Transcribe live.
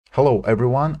Hello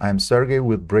everyone, I'm Sergey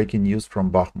with breaking news from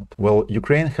Bakhmut. Well,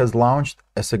 Ukraine has launched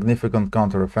a significant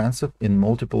counteroffensive in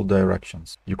multiple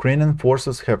directions. Ukrainian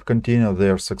forces have continued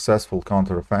their successful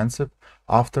counteroffensive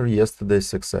after yesterday's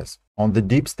success. On the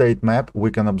deep state map, we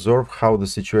can observe how the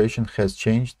situation has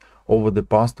changed over the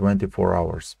past 24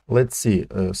 hours. Let's see,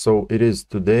 so it is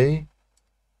today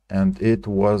and it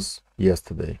was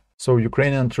yesterday. So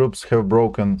Ukrainian troops have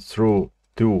broken through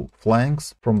two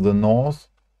flanks from the north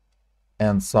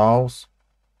and south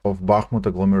of Bakhmut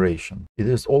agglomeration. It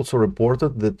is also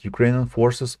reported that Ukrainian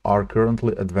forces are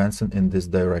currently advancing in these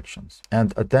directions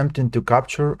and attempting to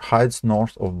capture heights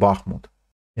north of Bakhmut.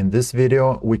 In this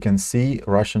video, we can see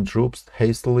Russian troops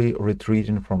hastily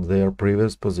retreating from their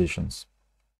previous positions.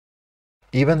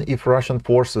 Even if Russian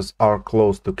forces are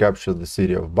close to capture the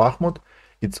city of Bakhmut,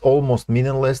 it's almost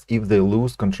meaningless if they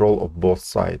lose control of both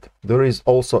sides. There is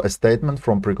also a statement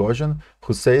from Prigozhin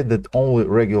who said that only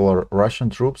regular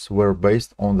Russian troops were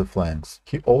based on the flanks.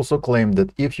 He also claimed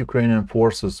that if Ukrainian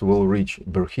forces will reach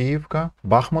Berkhyivka,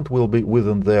 Bakhmut will be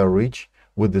within their reach,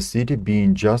 with the city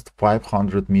being just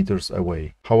 500 meters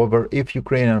away. However, if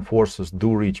Ukrainian forces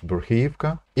do reach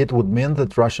Berkhyivka, it would mean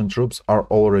that Russian troops are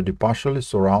already partially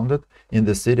surrounded in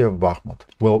the city of Bakhmut.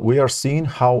 Well, we are seeing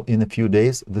how in a few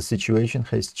days the situation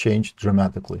has changed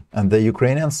dramatically, and the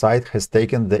Ukrainian side has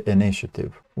taken the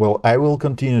initiative. Well, I will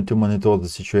continue to monitor the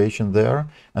situation there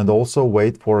and also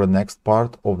wait for the next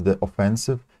part of the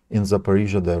offensive in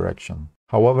Zaporizhia direction.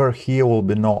 However, here will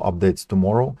be no updates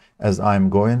tomorrow, as I am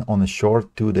going on a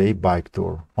short 2-day bike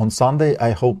tour. On Sunday,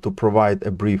 I hope to provide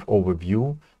a brief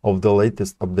overview of the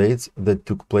latest updates that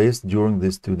took place during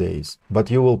these 2 days,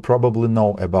 but you will probably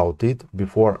know about it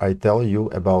before I tell you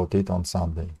about it on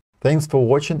Sunday. Thanks for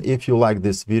watching. If you like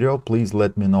this video, please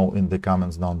let me know in the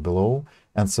comments down below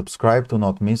and subscribe to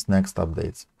not miss next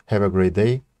updates. Have a great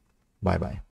day. Bye bye.